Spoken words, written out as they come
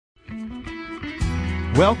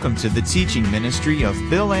Welcome to the teaching ministry of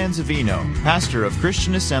Bill Anzavino, pastor of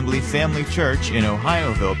Christian Assembly Family Church in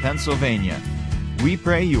Ohioville, Pennsylvania. We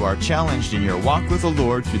pray you are challenged in your walk with the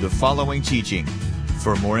Lord through the following teaching.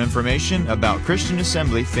 For more information about Christian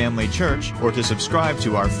Assembly Family Church or to subscribe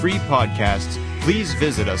to our free podcasts, please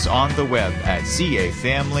visit us on the web at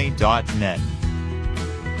cafamily.net.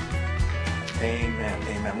 Amen.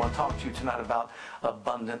 Amen. I want to talk to you tonight about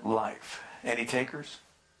abundant life. Any takers?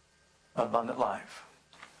 Abundant life.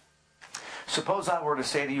 Suppose I were to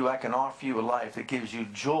say to you, I can offer you a life that gives you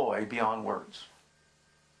joy beyond words,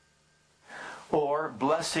 or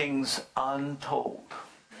blessings untold,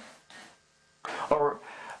 or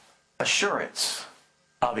assurance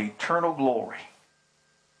of eternal glory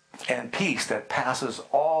and peace that passes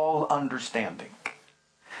all understanding.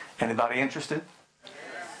 Anybody interested?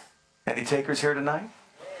 Any takers here tonight?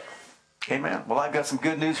 Amen. Well, I've got some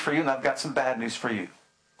good news for you, and I've got some bad news for you.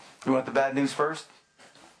 You want the bad news first?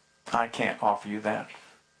 I can't offer you that.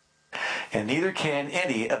 And neither can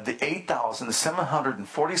any of the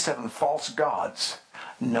 8,747 false gods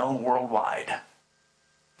known worldwide.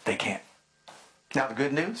 They can't. Now the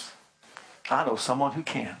good news? I know someone who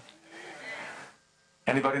can.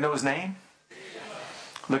 Anybody know his name?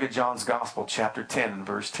 Look at John's Gospel, chapter 10 and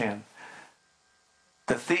verse 10.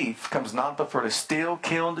 The thief comes not but for to steal,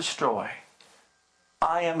 kill, and destroy.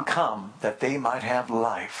 I am come that they might have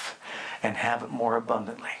life and have it more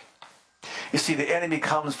abundantly. You see, the enemy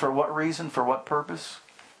comes for what reason? For what purpose?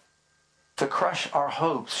 To crush our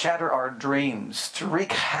hopes, shatter our dreams, to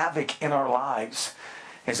wreak havoc in our lives.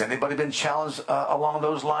 Has anybody been challenged along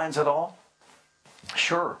those lines at all?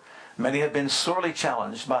 Sure. Many have been sorely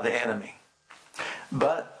challenged by the enemy.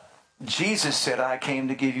 But Jesus said, I came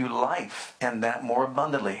to give you life, and that more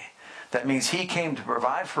abundantly. That means he came to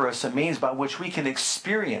provide for us a means by which we can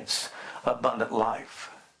experience abundant life.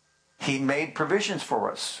 He made provisions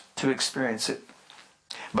for us to experience it.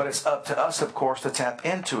 But it's up to us, of course, to tap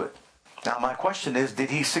into it. Now, my question is, did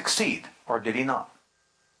he succeed or did he not?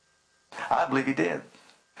 I believe he did.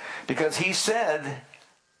 Because he said,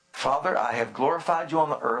 Father, I have glorified you on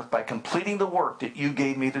the earth by completing the work that you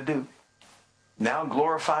gave me to do. Now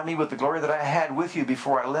glorify me with the glory that I had with you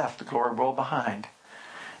before I left the glory world behind.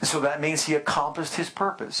 And so that means he accomplished his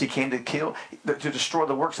purpose. He came to kill, to destroy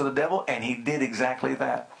the works of the devil, and he did exactly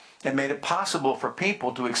that. And made it possible for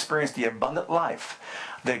people to experience the abundant life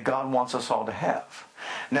that God wants us all to have.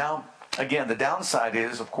 Now, again, the downside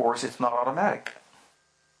is, of course, it's not automatic.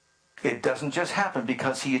 It doesn't just happen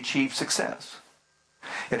because he achieved success.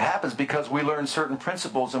 It happens because we learn certain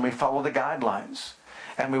principles and we follow the guidelines.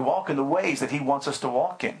 And we walk in the ways that he wants us to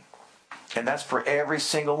walk in. And that's for every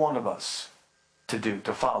single one of us to do,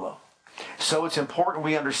 to follow. So it's important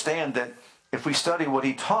we understand that if we study what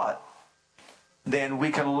he taught, then we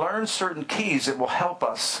can learn certain keys that will help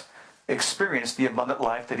us experience the abundant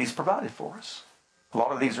life that he's provided for us. A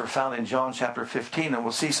lot of these are found in John chapter 15, and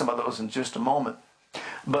we'll see some of those in just a moment.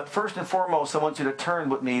 But first and foremost, I want you to turn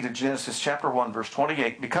with me to Genesis chapter 1, verse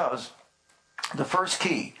 28, because the first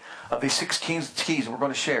key of these 6 keys we're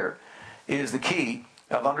going to share is the key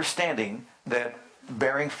of understanding that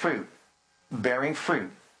bearing fruit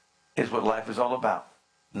is what life is all about.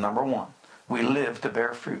 Number 1, we live to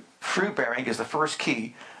bear fruit. Fruit bearing is the first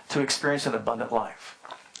key to experience an abundant life.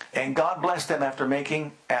 And God blessed them after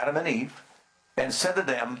making Adam and Eve and said to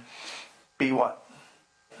them, be what?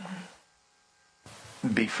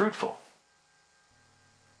 Be fruitful.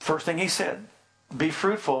 First thing he said, be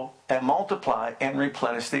fruitful and multiply and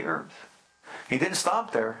replenish the earth. He didn't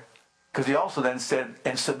stop there, because he also then said,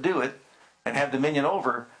 and subdue it and have dominion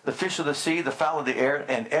over the fish of the sea, the fowl of the air,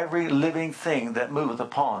 and every living thing that moveth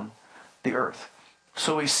upon the earth.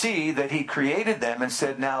 So we see that he created them and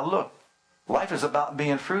said, now look, life is about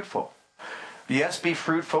being fruitful. Yes, be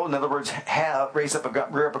fruitful. In other words,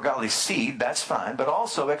 rear up a godly seed. That's fine. But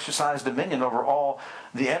also exercise dominion over all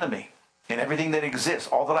the enemy and everything that exists,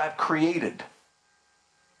 all that I've created.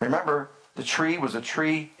 Remember, the tree was a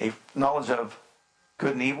tree, a knowledge of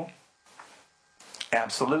good and evil?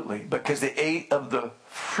 Absolutely. Because they ate of the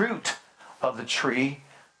fruit of the tree,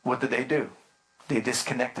 what did they do? They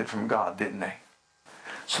disconnected from God, didn't they?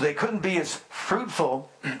 So they couldn't be as fruitful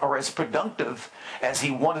or as productive as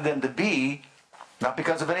he wanted them to be, not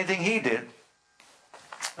because of anything he did,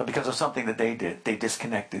 but because of something that they did. They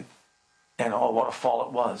disconnected. And oh, what a fall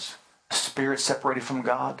it was. Spirit separated from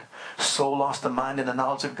God. Soul lost the mind in the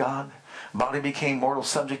knowledge of God. Body became mortal,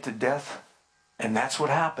 subject to death. And that's what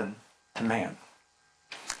happened to man.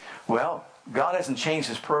 Well, God hasn't changed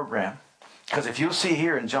his program. Because if you'll see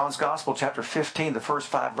here in John's Gospel, chapter 15, the first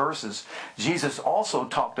 5 verses, Jesus also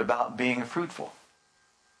talked about being fruitful.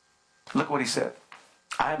 Look what he said.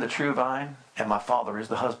 I am the true vine, and my Father is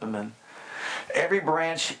the husbandman. Every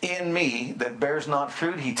branch in me that bears not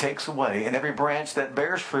fruit, he takes away. And every branch that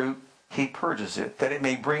bears fruit, he purges it, that it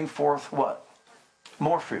may bring forth what?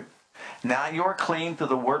 More fruit. Now you are clean through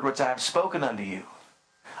the word which I have spoken unto you.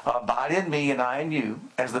 Abide in me, and I in you,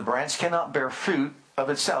 as the branch cannot bear fruit of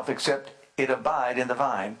itself, except it abide in the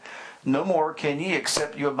vine. No more can ye,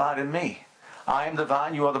 except you abide in me. I am the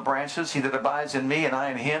vine, you are the branches. He that abides in me, and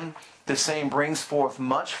I in him, the same brings forth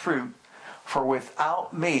much fruit. For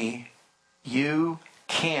without me, you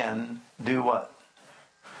can do what?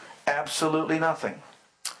 Absolutely nothing.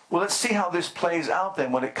 Well, let's see how this plays out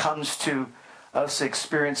then when it comes to us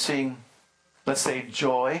experiencing, let's say,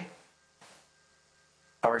 joy,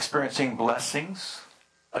 or experiencing blessings,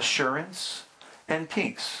 assurance, and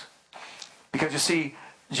peace. Because you see,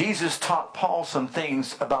 Jesus taught Paul some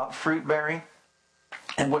things about fruit bearing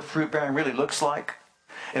and what fruit bearing really looks like.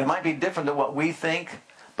 And it might be different than what we think.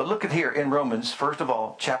 But look at here in Romans, first of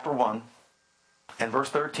all, chapter 1 and verse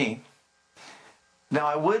 13. Now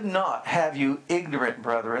I would not have you ignorant,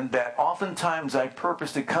 brethren, that oftentimes I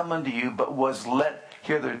purposed to come unto you, but was let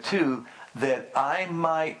hitherto, that I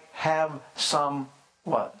might have some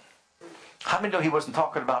what? How many know he wasn't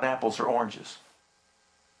talking about apples or oranges?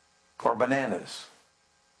 Or bananas?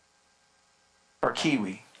 Or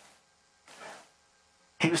kiwi?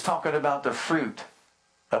 He was talking about the fruit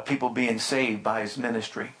of people being saved by his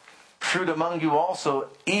ministry. Fruit among you also,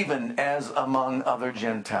 even as among other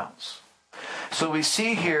Gentiles. So we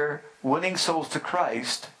see here, winning souls to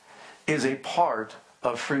Christ is a part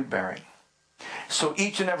of fruit bearing. So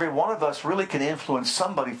each and every one of us really can influence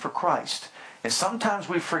somebody for Christ. And sometimes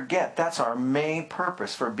we forget that's our main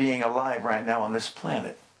purpose for being alive right now on this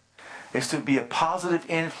planet, is to be a positive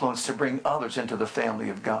influence to bring others into the family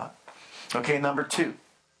of God. Okay, number 2,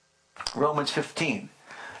 Romans 15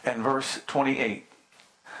 and verse 28.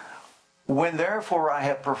 When therefore I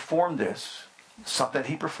have performed this, something that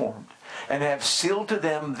he performed, and have sealed to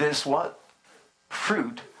them this what?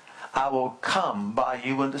 Fruit, I will come by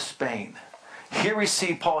you into Spain. Here we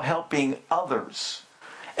see Paul helping others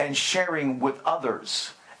and sharing with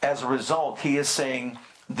others. As a result, he is saying,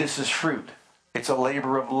 this is fruit. It's a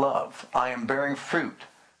labor of love. I am bearing fruit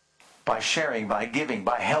by sharing, by giving,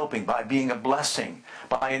 by helping, by being a blessing,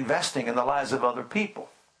 by investing in the lives of other people.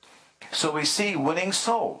 So we see winning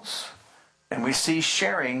souls, and we see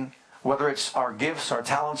sharing, whether it's our gifts, our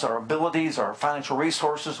talents, our abilities, our financial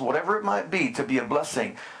resources, whatever it might be, to be a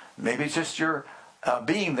blessing. Maybe it's just your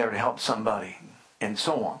being there to help somebody, and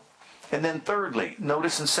so on. And then thirdly,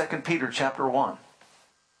 notice in 2 Peter chapter 1.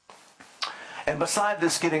 And beside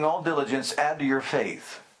this, getting all diligence, add to your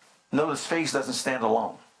faith. Notice faith doesn't stand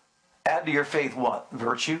alone. Add to your faith what?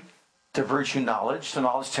 Virtue. To virtue, knowledge. To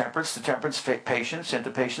knowledge, temperance. To temperance, patience. And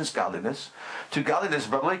to patience, godliness. To godliness,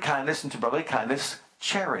 brotherly kindness. And to brotherly kindness,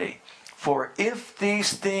 charity. For if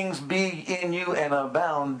these things be in you and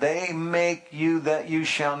abound, they make you that you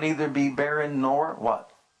shall neither be barren nor what?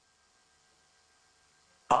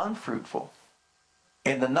 Unfruitful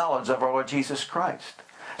in the knowledge of our Lord Jesus Christ.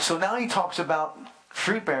 So now he talks about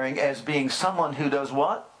fruit bearing as being someone who does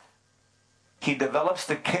what? He develops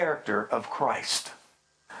the character of Christ.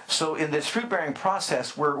 So in this fruit bearing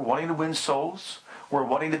process, we're wanting to win souls. We're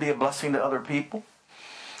wanting to be a blessing to other people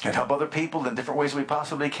and help other people in different ways we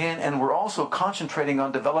possibly can. And we're also concentrating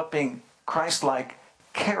on developing Christ-like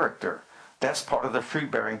character. That's part of the fruit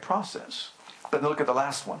bearing process. But look at the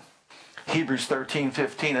last one. Hebrews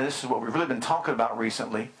 13:15, and this is what we've really been talking about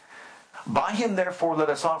recently. By him, therefore,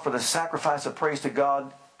 let us offer the sacrifice of praise to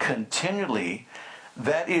God continually.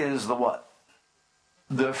 That is the what?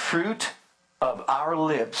 The fruit of our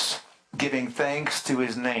lips, giving thanks to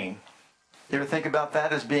his name. You ever think about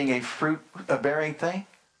that as being a fruit-bearing thing?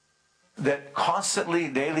 That constantly,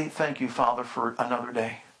 daily, thank you, Father, for another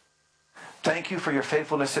day. Thank you for your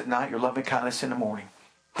faithfulness at night, your loving kindness in the morning.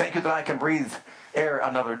 Thank you that I can breathe air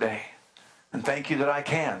another day. And thank you that I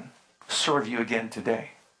can serve you again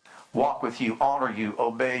today. Walk with you, honor you,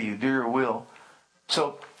 obey you, do your will.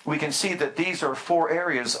 So we can see that these are 4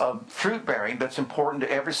 areas of fruit bearing that's important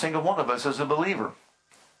to every single one of us as a believer.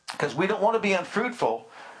 Because we don't want to be unfruitful.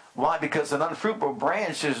 Why? Because an unfruitful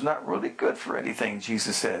branch is not really good for anything,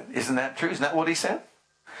 Jesus said. Isn't that true? Isn't that what he said?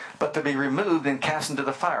 But to be removed and cast into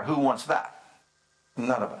the fire. Who wants that?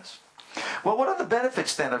 None of us. Well, what are the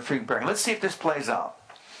benefits then of fruit bearing? Let's see if this plays out.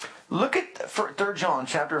 Look at 3 John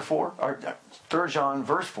chapter 4, or 3 John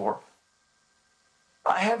verse 4.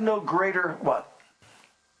 I have no greater what?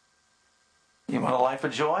 You want a life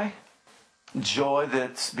of joy? Joy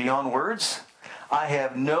that's beyond words? I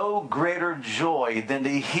have no greater joy than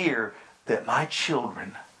to hear that my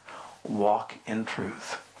children walk in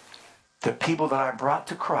truth. The people that I brought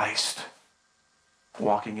to Christ,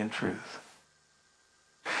 walking in truth.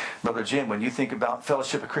 Brother Jim, when you think about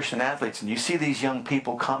Fellowship of Christian Athletes and you see these young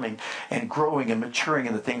people coming and growing and maturing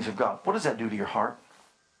in the things of God, what does that do to your heart?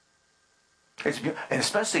 And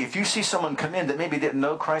especially if you see someone come in that maybe didn't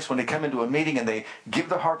know Christ, when they come into a meeting and they give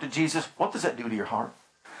their heart to Jesus, what does that do to your heart?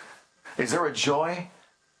 Is there a joy?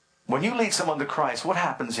 When you lead someone to Christ, what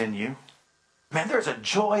happens in you? Man, there's a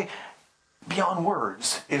joy beyond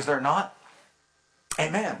words, is there not?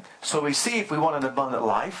 Amen. So we see, if we want an abundant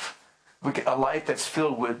life, a life that's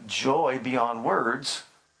filled with joy beyond words,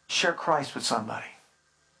 share Christ with somebody.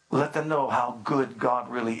 Let them know how good God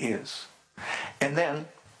really is. And then,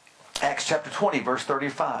 Acts chapter 20, verse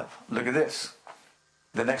 35. Look at this.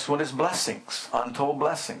 The next one is blessings, untold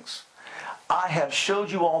blessings. I have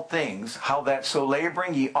showed you all things, how that so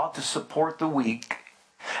laboring ye ought to support the weak,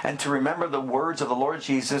 and to remember the words of the Lord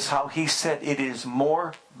Jesus, how he said, it is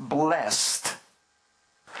more blessed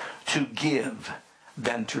to give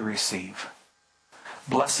than to receive.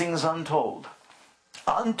 Blessings untold.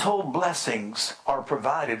 Untold blessings are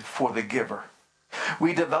provided for the giver.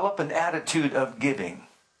 We develop an attitude of giving.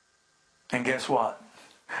 And guess what?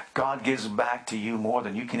 God gives back to you more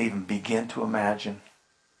than you can even begin to imagine.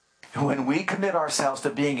 When we commit ourselves to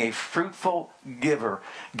being a fruitful giver,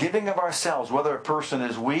 giving of ourselves, whether a person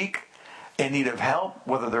is weak, in need of help,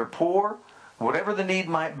 whether they're poor, whatever the need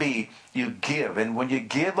might be, you give. And when you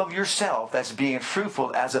give of yourself, that's being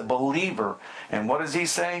fruitful as a believer. And what does he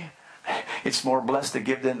say? It's more blessed to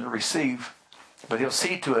give than to receive. But he'll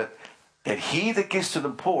see to it that he that gives to the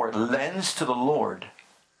poor lends to the Lord,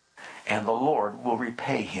 and the Lord will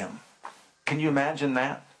repay him. Can you imagine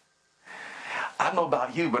that? I don't know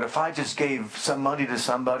about you, but if I just gave some money to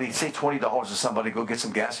somebody, say $20 to somebody, go get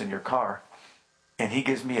some gas in your car, and he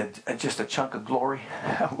gives me just a chunk of glory,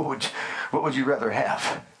 what would you rather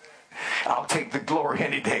have? I'll take the glory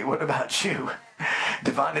any day. What about you?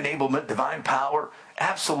 Divine enablement, divine power,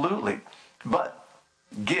 absolutely. But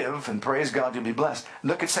give and praise God, you'll be blessed.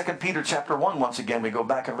 Look at 2 Peter chapter 1 once again. We go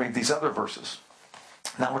back and read these other verses.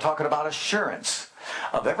 Now we're talking about assurance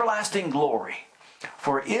of everlasting glory.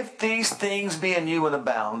 For if these things be in you and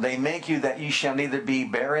abound, they make you that ye shall neither be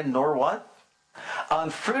barren nor what?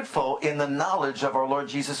 Unfruitful in the knowledge of our Lord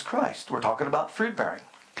Jesus Christ. We're talking about fruit bearing.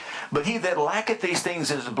 But he that lacketh these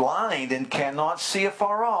things is blind and cannot see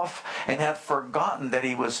afar off, and hath forgotten that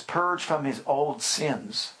he was purged from his old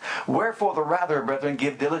sins. Wherefore the rather, brethren,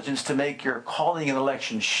 give diligence to make your calling and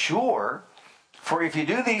election sure. For if you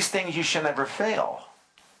do these things, you shall never fail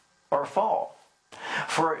or fall.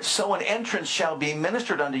 For so an entrance shall be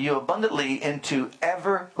ministered unto you abundantly into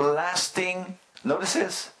everlasting, notice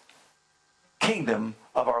this, kingdom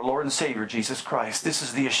of our Lord and Savior Jesus Christ. This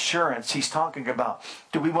is the assurance he's talking about.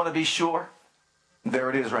 Do we want to be sure? There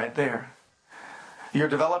it is right there. You're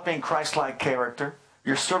developing Christ-like character.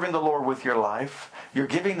 You're serving the Lord with your life. You're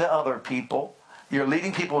giving to other people. You're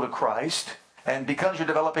leading people to Christ. And because you're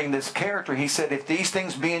developing this character, he said, if these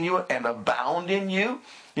things be in you and abound in you,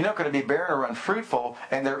 you're not going to be barren or unfruitful.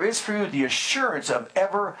 And there is for you the assurance of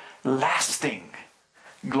everlasting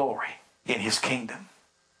glory in his kingdom.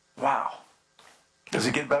 Wow. Does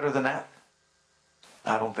it get better than that?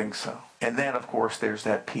 I don't think so. And then, of course, there's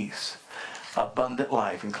that peace. Abundant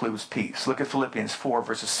life includes peace. Look at Philippians 4,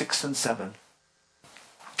 verses 6 and 7.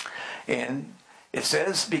 And it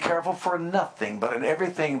says, be careful for nothing, but in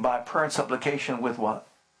everything by prayer and supplication with what?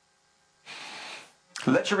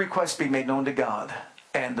 Let your requests be made known to God.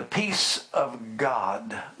 And the peace of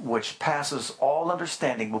God, which passes all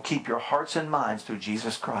understanding, will keep your hearts and minds through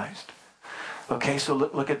Jesus Christ. Okay, so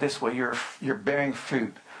look at this way. You're bearing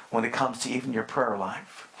fruit when it comes to even your prayer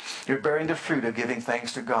life. You're bearing the fruit of giving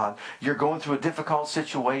thanks to God. You're going through a difficult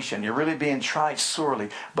situation. You're really being tried sorely.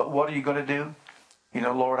 But what are you going to do? You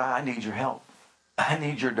know, Lord, I need your help. I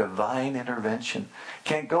need your divine intervention.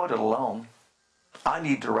 Can't go it alone. I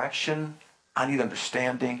need direction. I need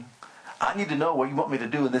understanding. I need to know what you want me to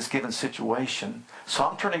do in this given situation. So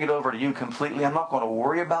I'm turning it over to you completely. I'm not going to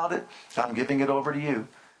worry about it. I'm giving it over to you.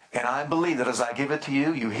 And I believe that as I give it to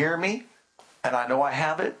you, you hear me, and I know I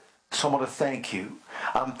have it, so I'm going to thank you.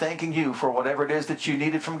 I'm thanking you for whatever it is that you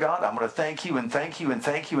needed from God. I'm going to thank you and thank you and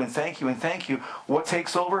thank you and thank you and thank you. What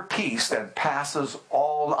takes over? Peace that passes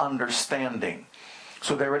all understanding.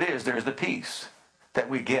 So there it is. There's the peace that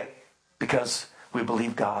we get because we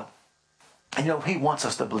believe God. And you know, he wants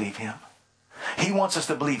us to believe him. He wants us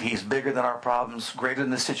to believe he's bigger than our problems, greater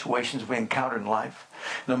than the situations we encounter in life.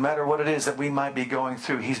 No matter what it is that we might be going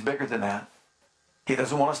through, he's bigger than that. He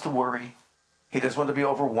doesn't want us to worry. He doesn't want to be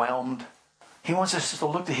overwhelmed. He wants us just to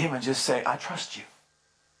look to him and just say, I trust you.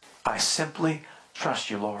 I simply trust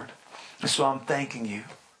you, Lord. And so I'm thanking you.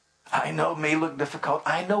 I know it may look difficult.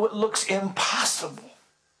 I know it looks impossible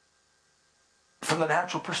from the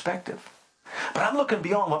natural perspective. But I'm looking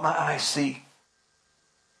beyond what my eyes see.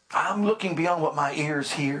 I'm looking beyond what my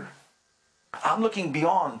ears hear. I'm looking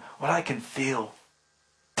beyond what I can feel,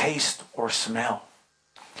 taste, or smell.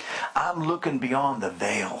 I'm looking beyond the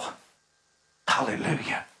veil.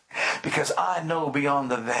 Hallelujah. Because I know beyond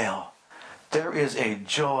the veil there is a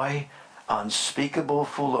joy unspeakable,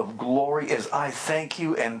 full of glory, as I thank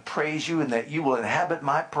you and praise you, and that you will inhabit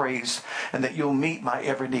my praise and that you'll meet my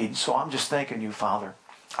every need. So I'm just thanking you, Father.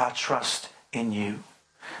 I trust in you.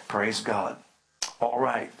 Praise God. All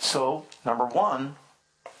right. So, number one,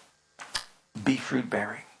 be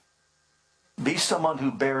fruit-bearing. Be someone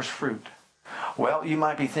who bears fruit. Well, you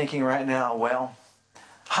might be thinking right now, well,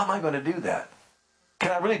 how am I going to do that?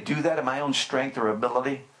 Can I really do that in my own strength or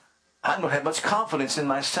ability? I don't have much confidence in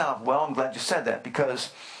myself. Well, I'm glad you said that,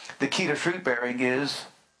 because the key to fruit-bearing is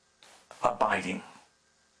abiding.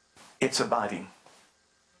 It's abiding.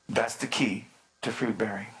 That's the key to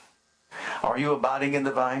fruit-bearing. Are you abiding in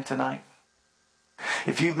the vine tonight?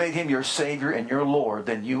 If you've made him your Savior and your Lord,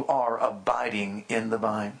 then you are abiding in the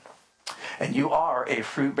vine. And you are a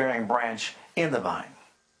fruit-bearing branch in the vine.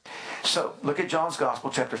 So, look at John's Gospel,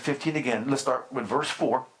 chapter 15 again. Let's start with verse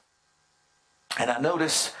 4. And I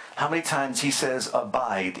notice how many times he says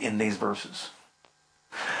abide in these verses.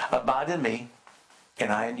 Abide in me,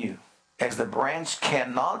 and I in you. As the branch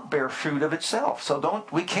cannot bear fruit of itself. So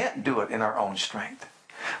we can't do it in our own strength.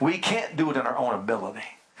 We can't do it in our own ability.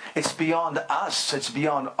 It's beyond us. It's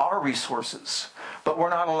beyond our resources. But we're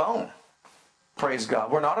not alone. Praise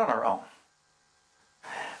God. We're not on our own.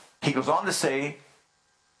 He goes on to say,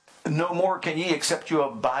 no more can ye except you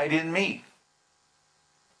abide in me.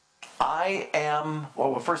 I am,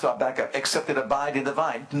 well, first I'll back up, except that abide in the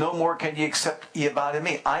vine. No more can ye except ye abide in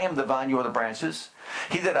me. I am the vine, you are the branches.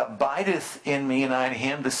 He that abideth in me and I in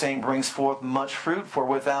him, the same brings forth much fruit. For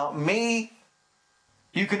without me,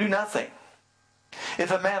 you can do nothing.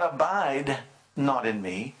 If a man abide not in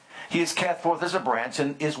me, he is cast forth as a branch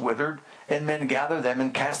and is withered, and men gather them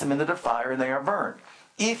and cast them into the fire, and they are burned.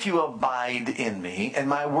 If you abide in me, and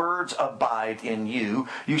my words abide in you,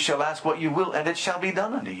 you shall ask what you will, and it shall be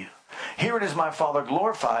done unto you. Herein is my Father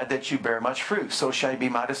glorified, that you bear much fruit. So shall you be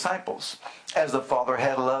my disciples. As the Father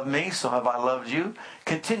hath loved me, so have I loved you.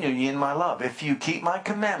 Continue ye in my love. If you keep my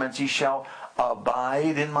commandments, ye shall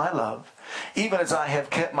abide in my love, even as I have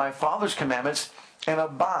kept my Father's commandments and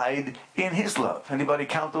abide in his love. Anybody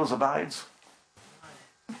count those abides?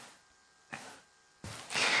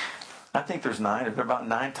 I think there's 9. There are about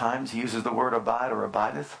 9 times he uses the word abide or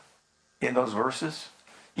abideth in those verses.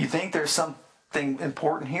 You think there's something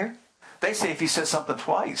important here? They say if he says something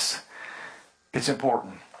twice, it's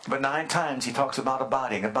important. But 9 times he talks about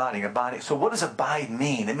abiding, abiding, abiding. So what does abide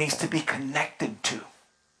mean? It means to be connected to.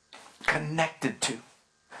 Connected to.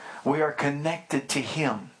 We are connected to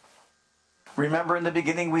him. Remember in the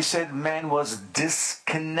beginning we said man was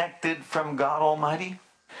disconnected from God Almighty?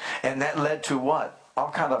 And that led to what?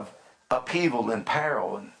 All kind of upheaval and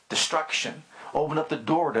peril and destruction. Open up the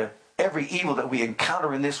door to every evil that we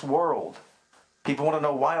encounter in this world. People want to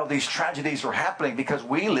know why all these tragedies are happening, because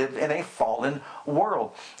we live in a fallen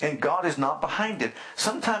world and God is not behind it.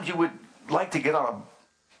 Sometimes you would like to get on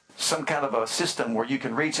some kind of a system where you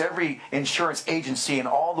can reach every insurance agency in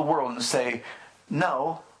all the world and say,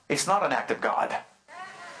 no, it's not an act of God.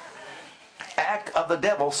 Act of the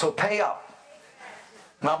devil, so pay up.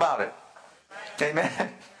 How about it?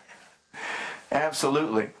 Amen.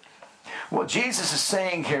 Absolutely. Well, Jesus is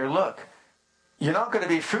saying here, look, you're not going to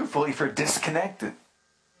be fruitful if you're disconnected.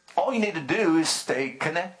 All you need to do is stay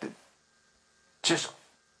connected. Just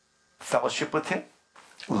fellowship with him.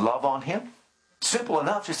 Love on him. Simple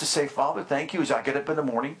enough just to say, Father, thank you as I get up in the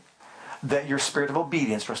morning that your spirit of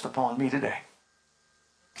obedience rest upon me today.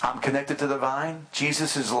 I'm connected to the vine.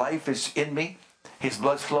 Jesus' life is in me. His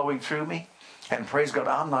blood's flowing through me. And praise God,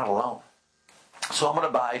 I'm not alone. So I'm going to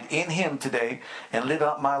abide in him today and live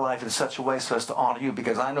out my life in such a way so as to honor you,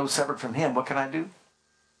 because I know separate from him, what can I do?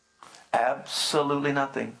 Absolutely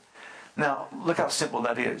nothing. Now, look how simple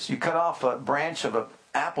that is. You cut off a branch of an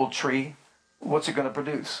apple tree, what's it going to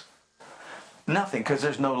produce? Nothing, because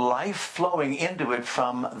there's no life flowing into it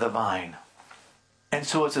from the vine. And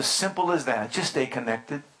so it's as simple as that. Just stay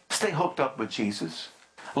connected. Stay hooked up with Jesus.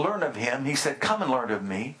 Learn of him. He said, come and learn of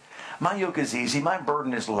me. My yoke is easy. My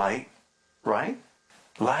burden is light. Right?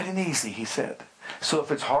 Light and easy, he said. So if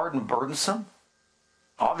it's hard and burdensome,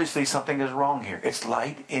 obviously something is wrong here. It's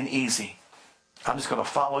light and easy. I'm just going to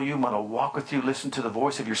follow you. I'm going to walk with you, listen to the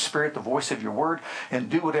voice of your Spirit, the voice of your word, and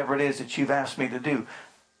do whatever it is that you've asked me to do.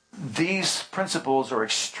 These principles are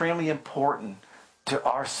extremely important to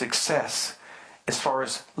our success as far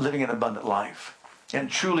as living an abundant life and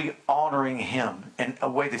truly honoring Him in a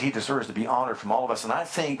way that He deserves to be honored from all of us. And I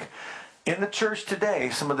think in the church today,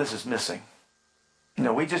 some of this is missing.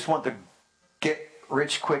 We just want to get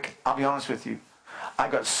rich quick. I'll be honest with you. I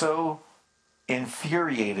got so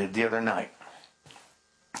infuriated the other night.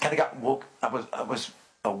 Kind of got woke. I was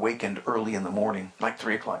awakened early in the morning, like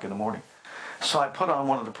 3 o'clock in the morning. So I put on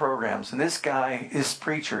one of the programs, and this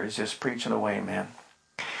preacher is just preaching away, man.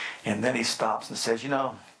 And then he stops and says,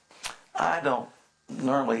 I don't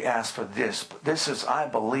normally ask for this, but this is, I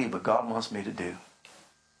believe, what God wants me to do.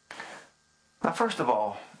 Now, first of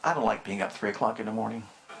all, I don't like being up 3 o'clock in the morning.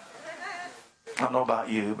 I don't know about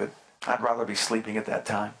you, but I'd rather be sleeping at that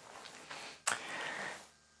time.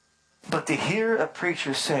 But to hear a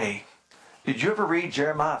preacher say, did you ever read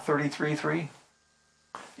Jeremiah 33:3?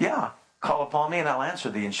 Yeah, call upon me and I'll answer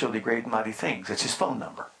thee and show thee great and mighty things. It's his phone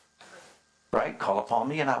number. Right? Call upon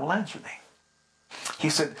me and I will answer thee. He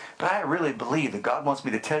said, but I really believe that God wants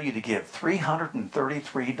me to tell you to give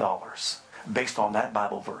 $333 based on that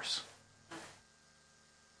Bible verse.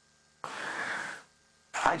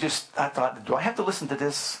 I thought, do I have to listen to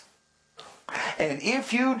this? And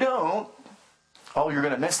if you don't, you're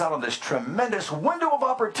going to miss out on this tremendous window of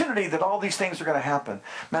opportunity that all these things are going to happen.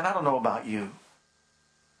 Man, I don't know about you,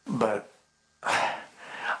 but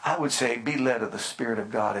I would say be led of the Spirit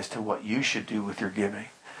of God as to what you should do with your giving.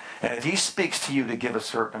 And if He speaks to you to give a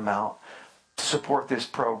certain amount to support this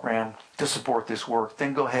program, to support this work,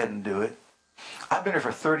 then go ahead and do it. I've been here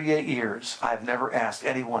for 38 years. I've never asked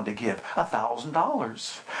anyone to give $1,000,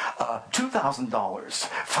 $2,000,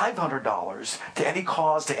 $500 to any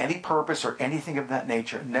cause, to any purpose, or anything of that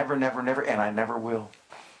nature. Never, never, never, and I never will.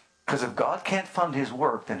 Because if God can't fund His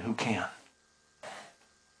work, then who can?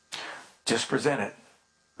 Just present it.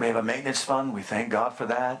 We have a maintenance fund. We thank God for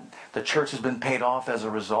that. The church has been paid off as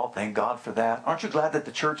a result. Thank God for that. Aren't you glad that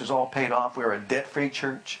the church is all paid off? We're a debt-free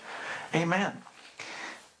church. Amen.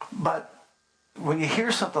 But when you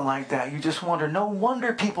hear something like that, you just wonder, no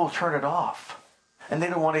wonder people turn it off. And they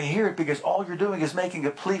don't want to hear it because all you're doing is making a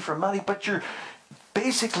plea for money, but you're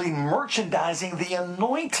basically merchandising the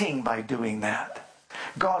anointing by doing that.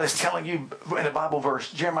 God is telling you in a Bible verse,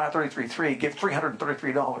 Jeremiah 33:3, give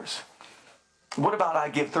 $333. What about I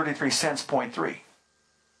give 33 cents, 0.3?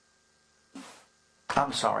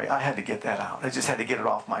 I'm sorry, I had to get that out. I just had to get it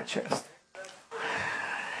off my chest.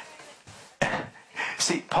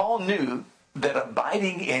 See, Paul knew that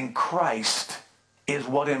abiding in Christ is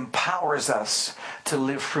what empowers us to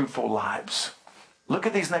live fruitful lives. Look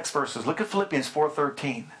at these next verses. Look at Philippians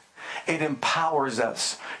 4:13. It empowers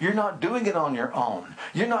us. You're not doing it on your own.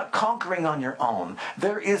 You're not conquering on your own.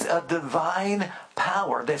 There is a divine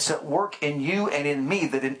power that's at work in you and in me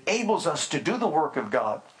that enables us to do the work of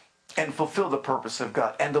God and fulfill the purpose of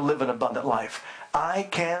God and to live an abundant life. I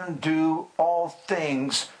can do all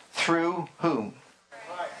things through whom?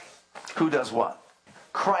 Who does what?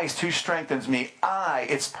 Christ, who strengthens me.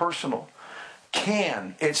 It's personal.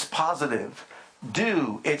 Can, it's positive.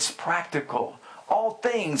 Do, it's practical. All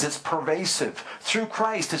things, it's pervasive. Through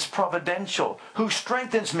Christ, it's providential. Who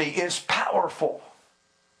strengthens me is powerful.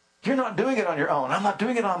 You're not doing it on your own. I'm not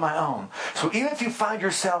doing it on my own. So even if you find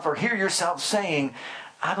yourself or hear yourself saying,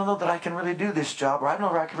 I don't know that I can really do this job, or I don't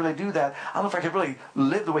know if I can really do that, I don't know if I can really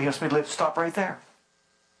live the way He wants me to live, stop right there.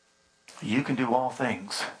 You can do all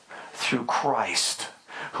things through Christ,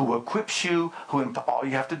 who equips you, all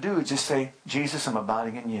you have to do is just say, Jesus, I'm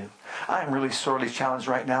abiding in you. I am really sorely challenged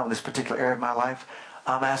right now in this particular area of my life.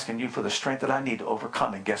 I'm asking you for the strength that I need to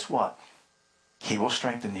overcome. And guess what? He will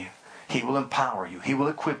strengthen you. He will empower you. He will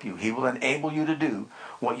equip you. He will enable you to do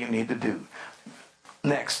what you need to do.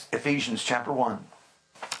 Next, Ephesians chapter 1.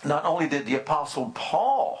 Not only did the Apostle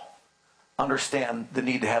Paul understand the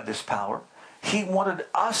need to have this power, he wanted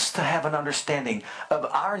us to have an understanding of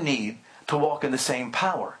our need to walk in the same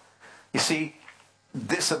power. You see,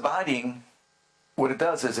 this abiding, what it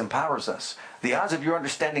does is empowers us. The odds of your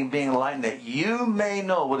understanding being enlightened, that you may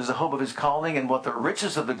know what is the hope of His calling and what the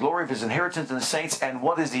riches of the glory of His inheritance in the saints and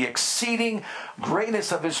what is the exceeding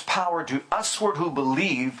greatness of His power to usward who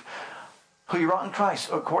believe, who He wrought in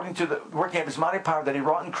Christ, according to the working of His mighty power that He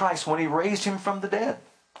wrought in Christ when He raised Him from the dead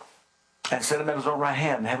and set Him at His own right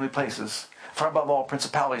hand in heavenly places, far above all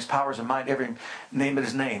principalities, powers, and might, every name of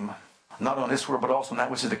His name, not on this world, but also on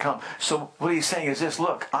that which is to come. So what He's saying is this,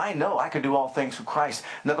 look, I know I can do all things through Christ.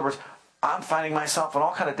 In other words, I'm finding myself in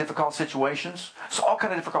all kind of difficult situations, so all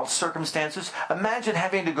kind of difficult circumstances. Imagine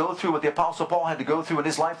having to go through what the Apostle Paul had to go through in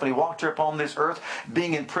his life when he walked here upon this earth,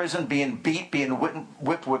 being in prison, being beat, being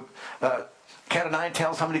whipped with cat of nine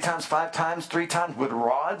tails, how many times? 5 times, 3 times, with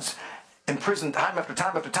rods, in prison time after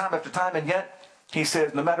time after time after time, and yet he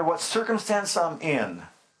says, no matter what circumstance I'm in,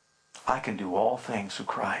 I can do all things through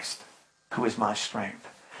Christ, who is my strength.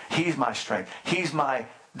 He's my strength. He's my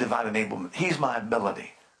divine enablement. He's my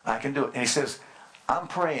ability. I can do it. And he says, I'm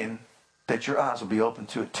praying that your eyes will be open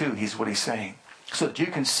to it too. He's what he's saying. So that you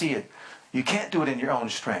can see it. You can't do it in your own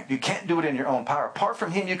strength. You can't do it in your own power. Apart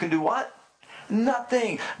from him, you can do what?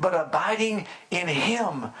 Nothing. But abiding in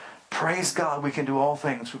him. Praise God, we can do all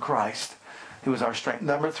things through Christ, who is our strength.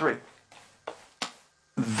 Number 3.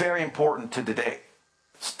 Very important to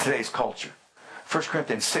today's culture. 1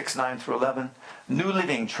 Corinthians 6, 9 through 11. New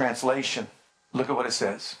Living Translation. Look at what it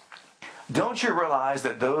says. Don't you realize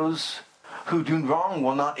that those who do wrong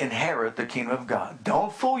will not inherit the kingdom of God?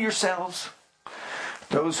 Don't fool yourselves.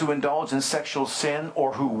 Those who indulge in sexual sin,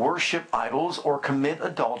 or who worship idols, or commit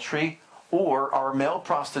adultery, or are male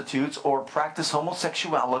prostitutes, or practice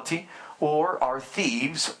homosexuality, or are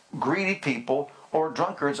thieves, greedy people, or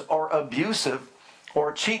drunkards, or abusive,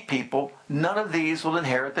 or cheat people, none of these will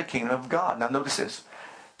inherit the kingdom of God. Now notice this.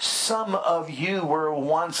 Some of you were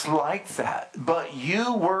once like that, but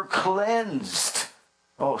you were cleansed.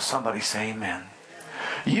 Oh, somebody say amen.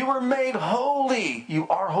 You were made holy. You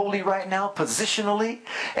are holy right now, positionally,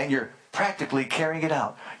 and you're practically carrying it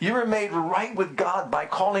out. You were made right with God by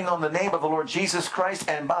calling on the name of the Lord Jesus Christ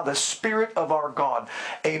and by the Spirit of our God.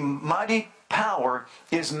 A mighty power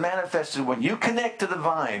is manifested when you connect to the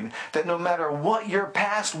vine, that no matter what your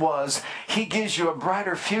past was, he gives you a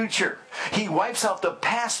brighter future. He wipes out the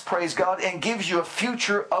past, praise God, and gives you a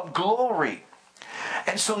future of glory.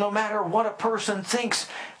 And so no matter what a person thinks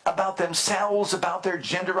about themselves, about their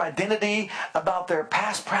gender identity, about their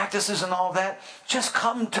past practices and all that, just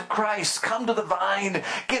come to Christ, come to the vine,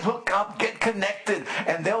 get hooked up, get connected,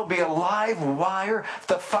 and there'll be a live wire.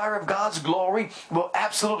 The fire of God's glory will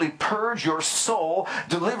absolutely purge your soul,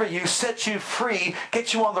 deliver you, set you free,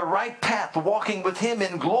 get you on the right path, walking with him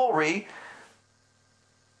in glory.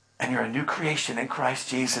 And you're a new creation in Christ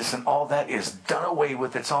Jesus, and all that is done away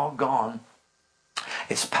with. It's all gone.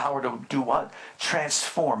 It's power to do what?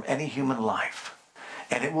 Transform any human life.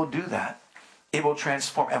 And it will do that. It will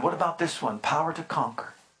transform. And what about this one? Power to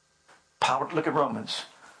conquer. Power. Look at Romans.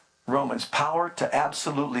 Romans. Power to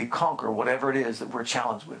absolutely conquer whatever it is that we're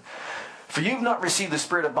challenged with. For you've not received the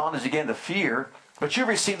spirit of bondage again to fear, but you've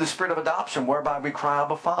received the spirit of adoption, whereby we cry,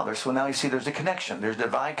 Abba, Father. So now you see there's a connection. There's a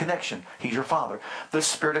divine connection. He's your Father. The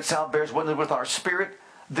Spirit itself bears witness with our spirit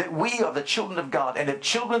that we are the children of God. And if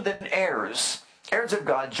children, then heirs. Heirs of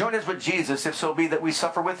God, join us with Jesus, if so be that we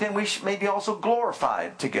suffer with him, we may be also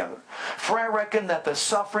glorified together. For I reckon that the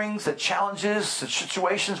sufferings, the challenges, the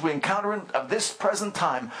situations we encounter of this present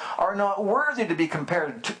time are not worthy to be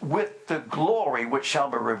compared with the glory which shall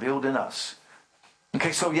be revealed in us.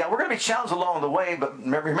 Okay, so yeah, we're going to be challenged along the way, but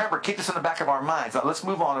remember, keep this in the back of our minds. Now let's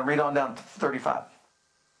move on and read on down to 35.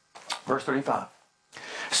 Verse 35.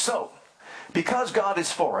 So, because God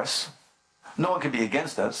is for us, no one can be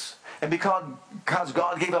against us. And because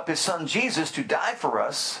God gave up his son Jesus to die for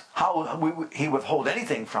us, how will he withhold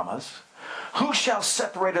anything from us? Who shall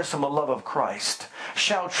separate us from the love of Christ?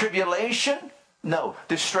 Shall tribulation? No.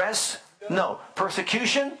 Distress? No.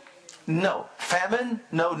 Persecution? No. Famine?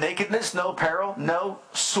 No. Nakedness? No. Peril? No.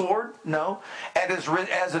 Sword? No. And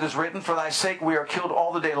as it is written, for thy sake we are killed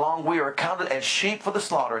all the day long. We are accounted as sheep for the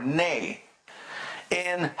slaughter. Nay,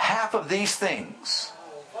 in half of these things...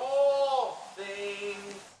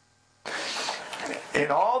 In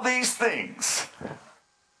all these things,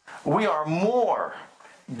 we are more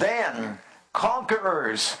than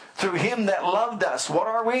conquerors through him that loved us. What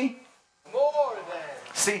are we? More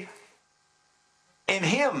than. See, in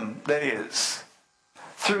him, that is,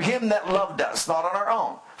 through him that loved us, not on our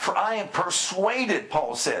own. For I am persuaded,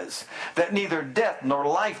 Paul says, that neither death, nor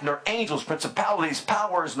life, nor angels, principalities,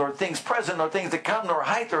 powers, nor things present, nor things to come, nor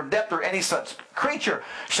height, or depth, or any such creature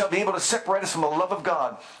shall be able to separate us from the love of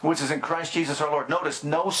God, which is in Christ Jesus our Lord. Notice,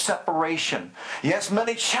 no separation. Yes,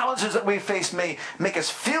 many challenges that we face may make us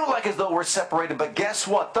feel like as though we're separated, but guess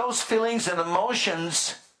what? Those feelings and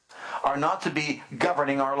emotions are not to be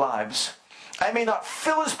governing our lives. I may not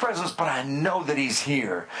feel his presence, but I know that he's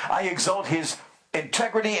here. I exalt his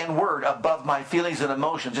integrity and word above my feelings and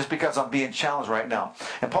emotions, just because I'm being challenged right now.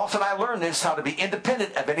 And Paul said, I learned this, how to be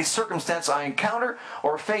independent of any circumstance I encounter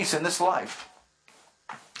or face in this life.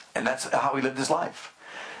 And that's how he lived his life.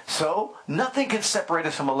 So nothing can separate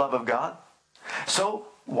us from the love of God. So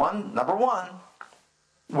number one,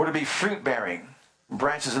 we're to be fruit-bearing,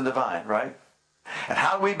 branches in the vine, right? And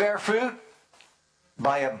how do we bear fruit?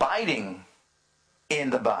 By abiding in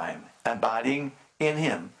the vine, abiding in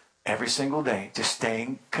him every single day, just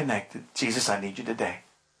staying connected. Jesus, I need you today.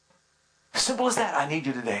 Simple as that. I need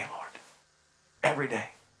you today, Lord. Every day.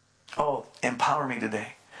 Oh, empower me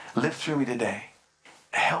today. Live through me today.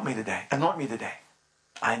 Help me today. Anoint me today.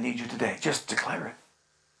 I need you today. Just declare it.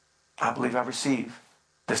 I believe I receive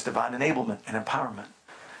this divine enablement and empowerment.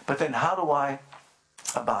 But then how do I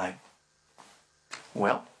abide?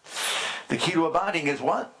 Well, the key to abiding is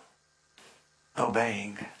what?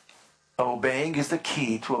 Obeying. Obeying is the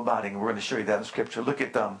key to abiding. We're going to show you that in Scripture. Look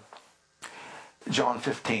at John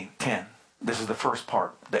 15:10. This is the first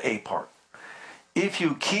part, the A part. If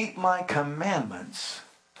you keep my commandments,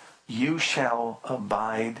 you shall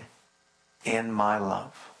abide in my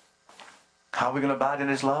love. How are we going to abide in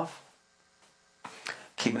his love?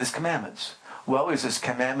 Keeping his commandments. Well, is his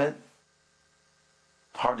commandment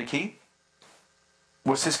hard to keep?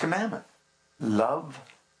 What's his commandment? Love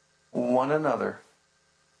one another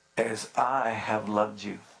as I have loved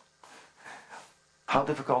you. How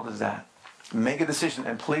difficult is that? Make a decision,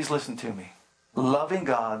 and please listen to me. Loving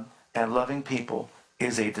God and loving people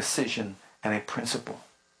is a decision and a principle.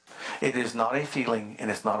 It is not a feeling,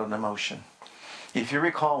 and it's not an emotion. If you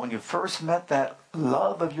recall, when you first met that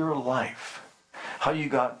love of your life, how you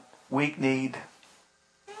got weak-kneed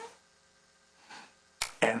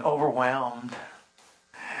and overwhelmed.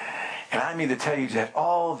 And I mean to tell you that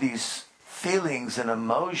all these feelings and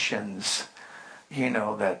emotions,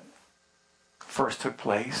 that first took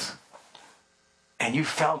place. And you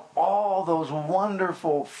felt all those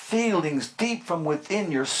wonderful feelings deep from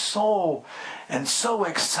within your soul. And so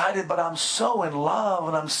excited, but I'm so in love,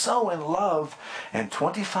 and I'm so in love. And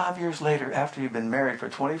 25 years later, after you've been married for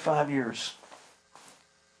 25 years,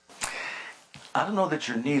 I don't know that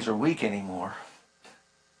your knees are weak anymore.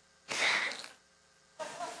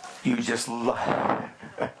 You just love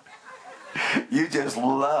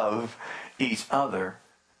each other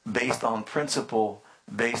based on principle,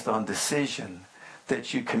 based on decision,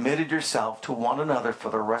 that you committed yourself to one another for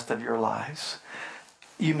the rest of your lives.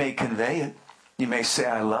 You may convey it. You may say,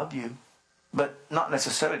 I love you. But not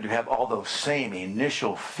necessarily to have all those same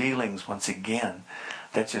initial feelings once again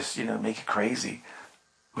that just, make you crazy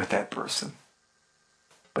with that person.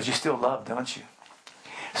 But you still love, don't you?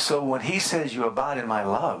 So when he says you abide in my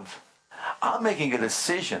love, I'm making a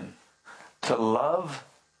decision to love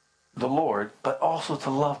the Lord, but also to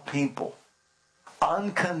love people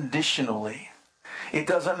unconditionally. It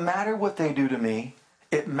doesn't matter what they do to me.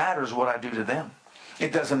 It matters what I do to them.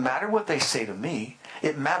 It doesn't matter what they say to me.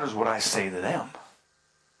 It matters what I say to them.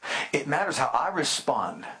 It matters how I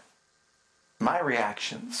respond, my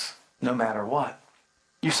reactions, no matter what.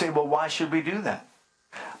 You say, well, why should we do that?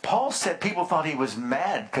 Paul said people thought he was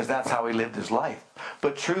mad because that's how he lived his life.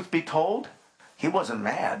 But truth be told, he wasn't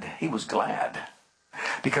mad. He was glad.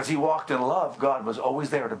 Because he walked in love, God was always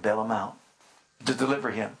there to bail him out, to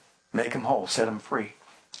deliver him, make him whole, set him free.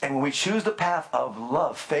 And when we choose the path of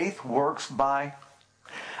love, faith works by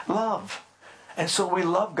love. And so we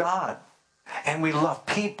love God and we love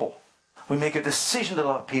people. We make a decision to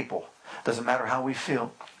love people. Doesn't matter how we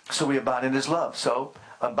feel. So we abide in his love. So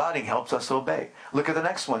abiding helps us obey. Look at the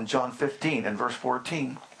next one, John 15 and verse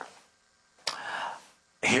 14.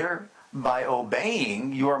 Here, by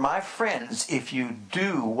obeying, you are my friends if you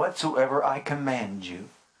do whatsoever I command you.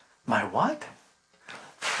 My what?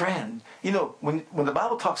 Friend. When the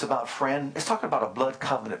Bible talks about friend, it's talking about a blood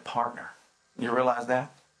covenant partner. You realize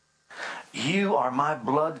that? You are my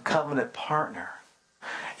blood covenant partner.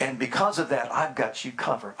 And because of that, I've got you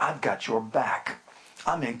covered. I've got your back.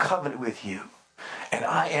 I'm in covenant with you. And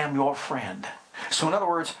I am your friend. So in other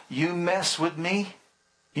words, you mess with me,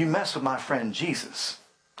 you mess with my friend Jesus.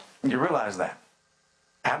 You realize that?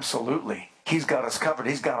 Absolutely. He's got us covered.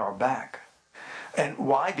 He's got our back. And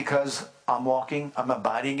why? Because I'm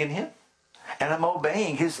abiding in him. And I'm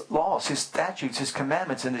obeying his laws, his statutes, his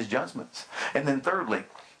commandments, and his judgments. And then thirdly,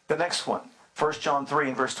 the next one, 1 John 3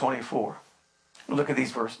 and verse 24. Look at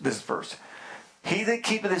this verse. He that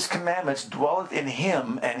keepeth his commandments dwelleth in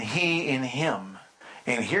him, and he in him.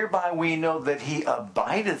 And hereby we know that he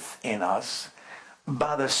abideth in us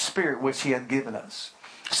by the Spirit which he hath given us.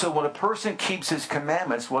 So when a person keeps his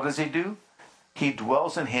commandments, what does he do? He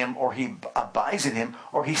dwells in him, or he abides in him,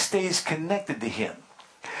 or he stays connected to him.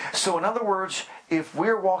 So in other words, if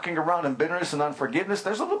we're walking around in bitterness and unforgiveness,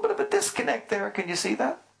 there's a little bit of a disconnect there. Can you see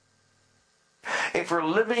that? If we're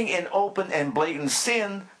living in open and blatant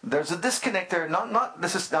sin, there's a disconnect there. I'm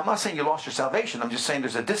not saying you lost your salvation. I'm just saying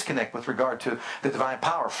there's a disconnect with regard to the divine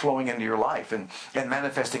power flowing into your life and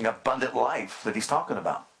manifesting abundant life that he's talking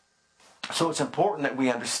about. So it's important that we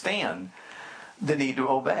understand the need to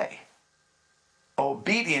obey.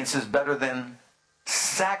 Obedience is better than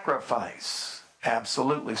sacrifice.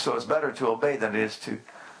 Absolutely. So it's better to obey than it is to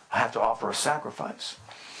have to offer a sacrifice.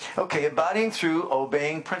 Okay, abiding through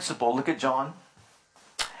obeying principle. Look at John.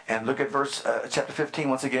 And look at chapter 15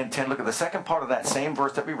 once again, 10. Look at the second part of that same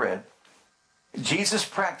verse that we read. Jesus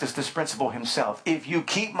practiced this principle himself. If you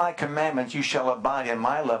keep my commandments, you shall abide in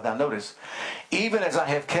my love. Now notice, even as I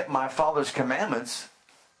have kept my Father's commandments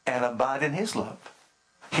and abide in his love.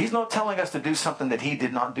 He's not telling us to do something that he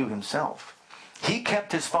did not do himself. He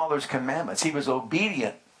kept his Father's commandments. He was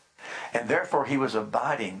obedient. And therefore he was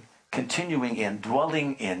abiding, continuing in,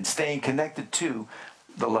 dwelling in, staying connected to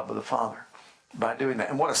the love of the Father by doing that.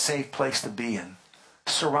 And what a safe place to be in.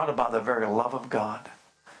 Surrounded by the very love of God.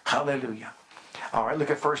 Hallelujah. All right, look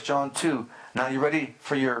at 1 John 2. Now, you ready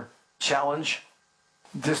for your challenge?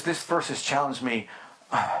 This verse has challenged me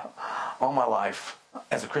all my life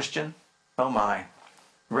as a Christian. Oh my.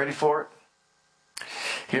 Ready for it?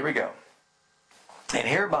 Here we go. And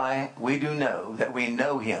hereby we do know that we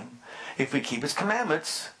know him, if we keep his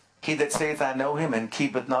commandments. He that saith, I know him, and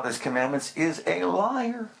keepeth not his commandments, is a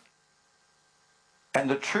liar. And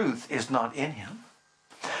the truth is not in him.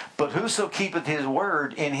 But whoso keepeth his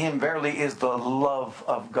word, in him verily is the love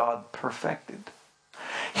of God perfected.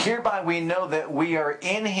 Hereby we know that we are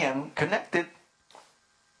in him connected.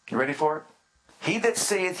 You ready for it? He that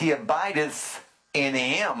saith he abideth in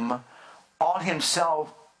him, ought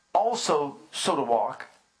himself also so to walk,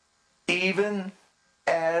 even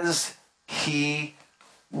as he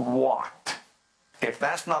walked. If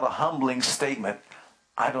that's not a humbling statement,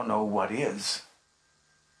 I don't know what is.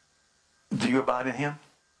 Do you abide in him?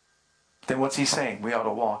 Then what's he saying? We ought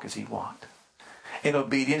to walk as he walked, in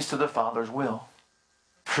obedience to the Father's will.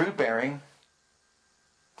 Fruit bearing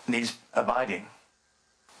needs abiding.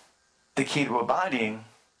 The key to abiding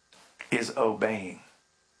is obeying.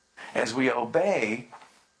 As we obey,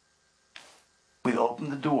 we open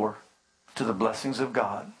the door to the blessings of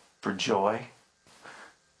God for joy,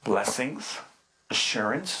 blessings,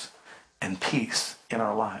 assurance, and peace in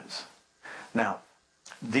our lives. Now,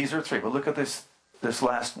 these are three, but look at this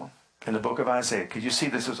last one in the book of Isaiah. Could you see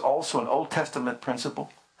this is also an Old Testament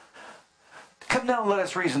principle? Come down, let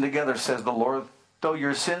us reason together, says the Lord. Though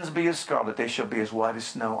your sins be as scarlet, they shall be as white as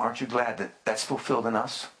snow. Aren't you glad that that's fulfilled in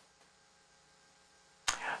us?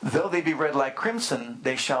 Though they be red like crimson,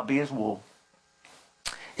 they shall be as wool.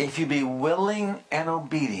 If you be willing and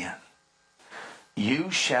obedient, you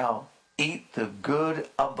shall eat the good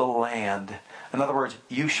of the land. In other words,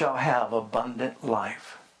 you shall have abundant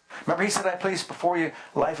life. Remember, he said, I place before you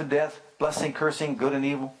life and death, blessing, cursing, good and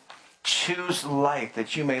evil. Choose life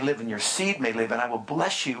that you may live and your seed may live, and I will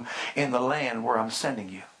bless you in the land where I'm sending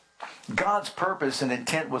you. God's purpose and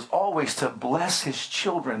intent was always to bless his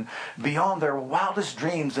children beyond their wildest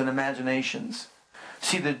dreams and imaginations.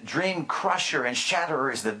 See, the dream crusher and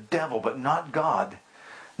shatterer is the devil, but not God.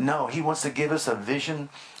 No, he wants to give us a vision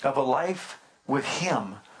of a life with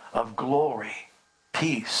him, of glory,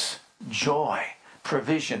 peace, joy,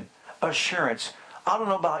 provision, assurance. I don't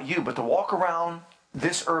know about you, but to walk around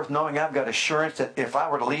this earth knowing I've got assurance that if I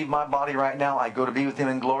were to leave my body right now, I go to be with him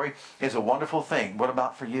in glory is a wonderful thing. What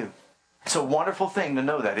about for you? It's a wonderful thing to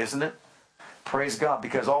know that, isn't it? Praise God,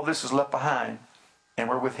 because all this is left behind and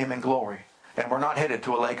we're with him in glory. And we're not headed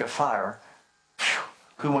to a lake of fire. Whew,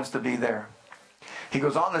 who wants to be there? He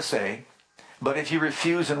goes on to say, but if you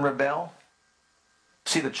refuse and rebel,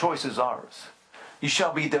 see, the choice is ours. You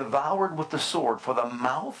shall be devoured with the sword, for the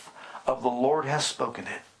mouth of the Lord has spoken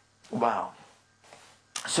it. Wow.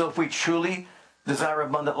 So if we truly desire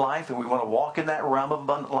abundant life and we want to walk in that realm of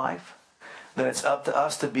abundant life, then it's up to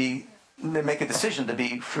us to make a decision to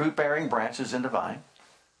be fruit-bearing branches in the vine,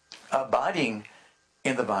 abiding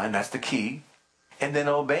in the vine, that's the key, and then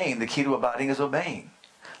obeying. The key to abiding is obeying.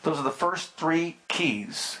 Those are the first three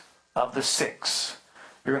keys of the 6.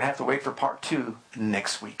 You're going to have to wait for part 2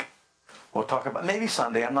 next week. We'll talk about, maybe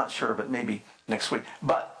Sunday, I'm not sure, but maybe next week.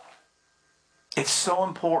 But it's so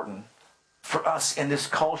important for us in this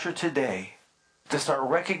culture today to start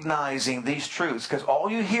recognizing these truths, because all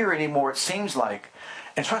you hear anymore, it seems like,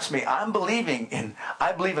 and trust me, I believe in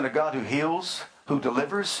a God who heals, who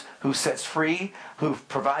delivers, who sets free, who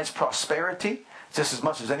provides prosperity just as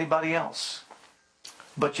much as anybody else.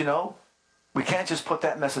 But you know, we can't just put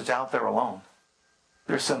that message out there alone.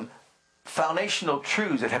 There's some foundational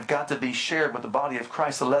truths that have got to be shared with the body of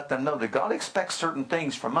Christ to let them know that God expects certain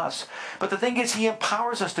things from us. But the thing is, he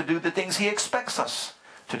empowers us to do the things he expects us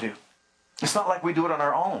to do. It's not like we do it on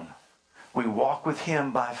our own. We walk with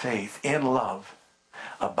him by faith in love,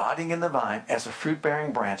 abiding in the vine as a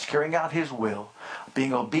fruit-bearing branch, carrying out his will,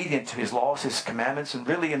 being obedient to his laws, his commandments. And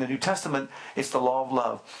really in the New Testament, it's the law of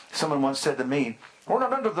love. Someone once said to me, we're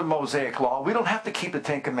not under the Mosaic law. We don't have to keep the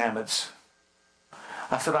Ten Commandments.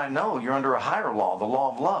 I said, I know. You're under a higher law, the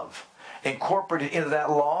law of love. Incorporated into that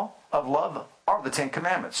law of love are the Ten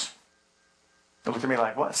Commandments. They looked at me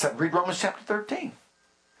like, what? I said, read Romans chapter 13.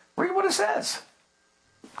 Read what it says.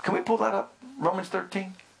 Can we pull that up? Romans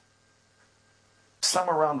 13?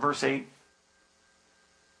 Somewhere around verse 8.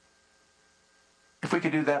 If we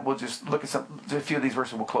could do that, we'll just look at a few of these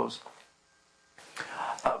verses. We'll close.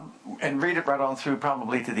 And read it right on through,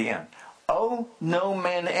 probably to the end. Owe no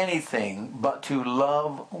man anything but to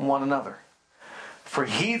love one another. For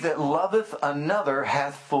he that loveth another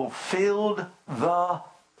hath fulfilled the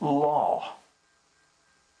law.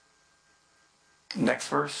 Next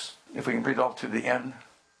verse, if we can read it all to the end.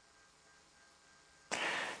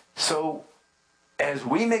 So, as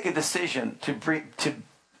we make a decision to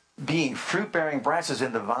being fruit-bearing branches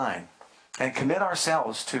in the vine, and commit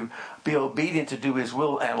ourselves to be obedient to do his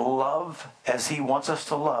will and love as he wants us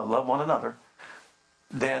to love one another,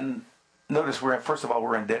 then notice first of all,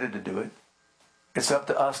 we're indebted to do it. It's up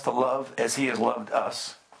to us to love as he has loved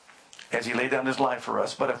us, as he laid down his life for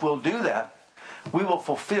us. But if we'll do that, we will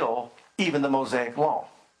fulfill even the Mosaic law.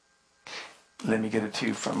 Let me get it to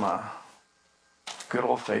you from good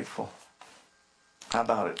old faithful. How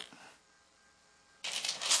about it?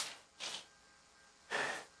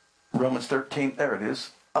 Romans 13, there it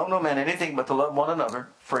is. Owe no man anything but to love one another,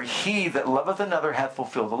 for he that loveth another hath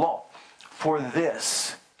fulfilled the law. For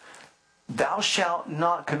this, thou shalt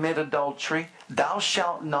not commit adultery, thou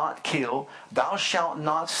shalt not kill, thou shalt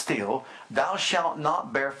not steal, thou shalt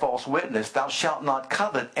not bear false witness, thou shalt not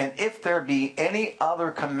covet. And if there be any other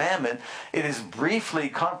commandment, it is briefly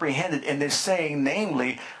comprehended in this saying,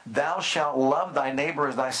 namely, thou shalt love thy neighbor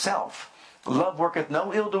as thyself. Love worketh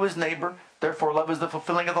no ill to his neighbor, therefore love is the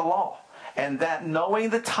fulfilling of the law. And that knowing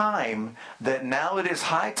the time, that now it is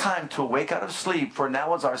high time to awake out of sleep, for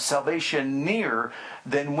now is our salvation nearer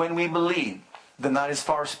than when we believe. The night is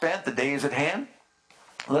far spent, the day is at hand.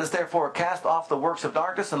 Let us therefore cast off the works of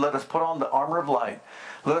darkness, and let us put on the armor of light.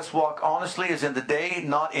 Let us walk honestly as in the day,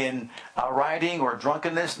 not in rioting or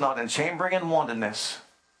drunkenness, not in chambering and wantonness,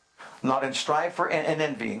 not in strife and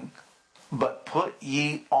envying. But put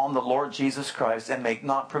ye on the Lord Jesus Christ, and make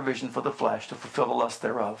not provision for the flesh to fulfill the lust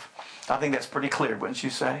thereof. I think that's pretty clear, wouldn't you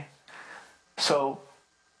say? So,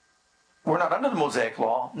 we're not under the Mosaic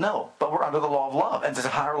law, no, but we're under the law of love, and there's a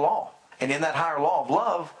higher law. And in that higher law of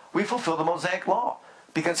love, we fulfill the Mosaic law,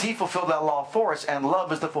 because he fulfilled that law for us, and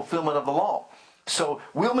love is the fulfillment of the law. So,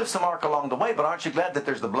 we'll miss the mark along the way, but aren't you glad that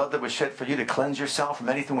there's the blood that was shed for you to cleanse yourself from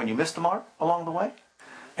anything when you miss the mark along the way?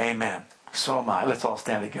 Amen. So am I. Let's all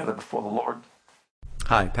stand together before the Lord.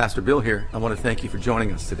 Hi, Pastor Bill here. I want to thank you for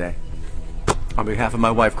joining us today. On behalf of my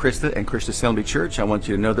wife, Krista, and Christian Assembly Church, I want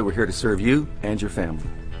you to know that we're here to serve you and your family.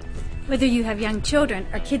 Whether you have young children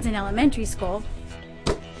or kids in elementary school,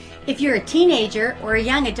 if you're a teenager or a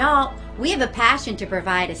young adult, we have a passion to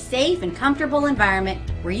provide a safe and comfortable environment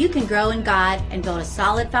where you can grow in God and build a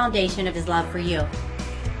solid foundation of his love for you.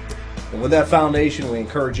 And with that foundation, we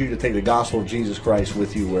encourage you to take the gospel of Jesus Christ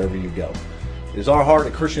with you wherever you go. It is our heart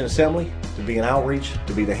at Christian Assembly to be an outreach,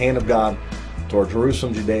 to be the hand of God toward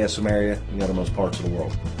Jerusalem, Judea, Samaria, and the uttermost parts of the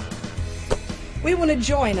world. We want to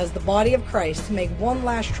join as the body of Christ to make one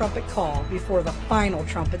last trumpet call before the final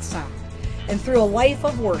trumpet sound, and through a life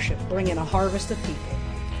of worship, bring in a harvest of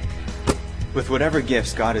people. With whatever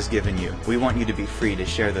gifts God has given you, we want you to be free to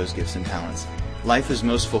share those gifts and talents. Life is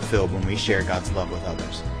most fulfilled when we share God's love with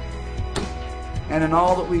others. And in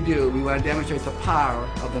all that we do, we want to demonstrate the power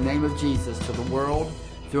of the name of Jesus to the world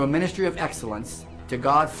through a ministry of excellence, to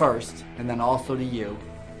God first, and then also to you.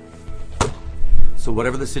 So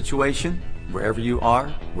whatever the situation, wherever you are,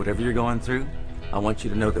 whatever you're going through, I want you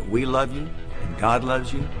to know that we love you, and God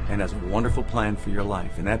loves you, and has a wonderful plan for your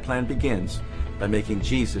life. And that plan begins by making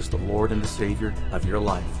Jesus the Lord and the Savior of your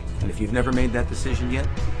life. And if you've never made that decision yet,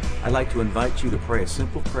 I'd like to invite you to pray a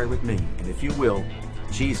simple prayer with me. And if you will,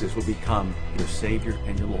 Jesus will become your Savior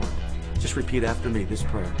and your Lord. Just repeat after me this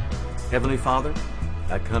prayer. Heavenly Father,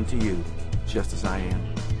 I come to you just as I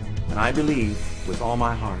am. And I believe with all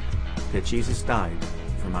my heart that Jesus died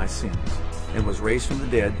for my sins and was raised from the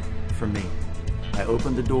dead for me. I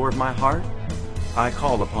open the door of my heart. I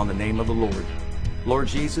call upon the name of the Lord. Lord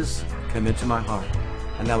Jesus, come into my heart.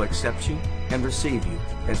 I now accept you and receive you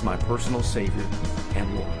as my personal Savior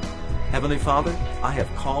and Lord. Heavenly Father, I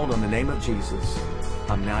have called on the name of Jesus.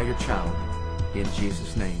 I'm now your child. In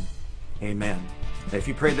Jesus' name, amen. Now, if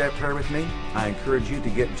you prayed that prayer with me, I encourage you to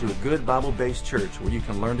get into a good Bible-based church where you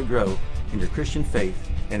can learn to grow in your Christian faith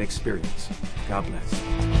and experience. God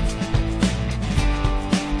bless.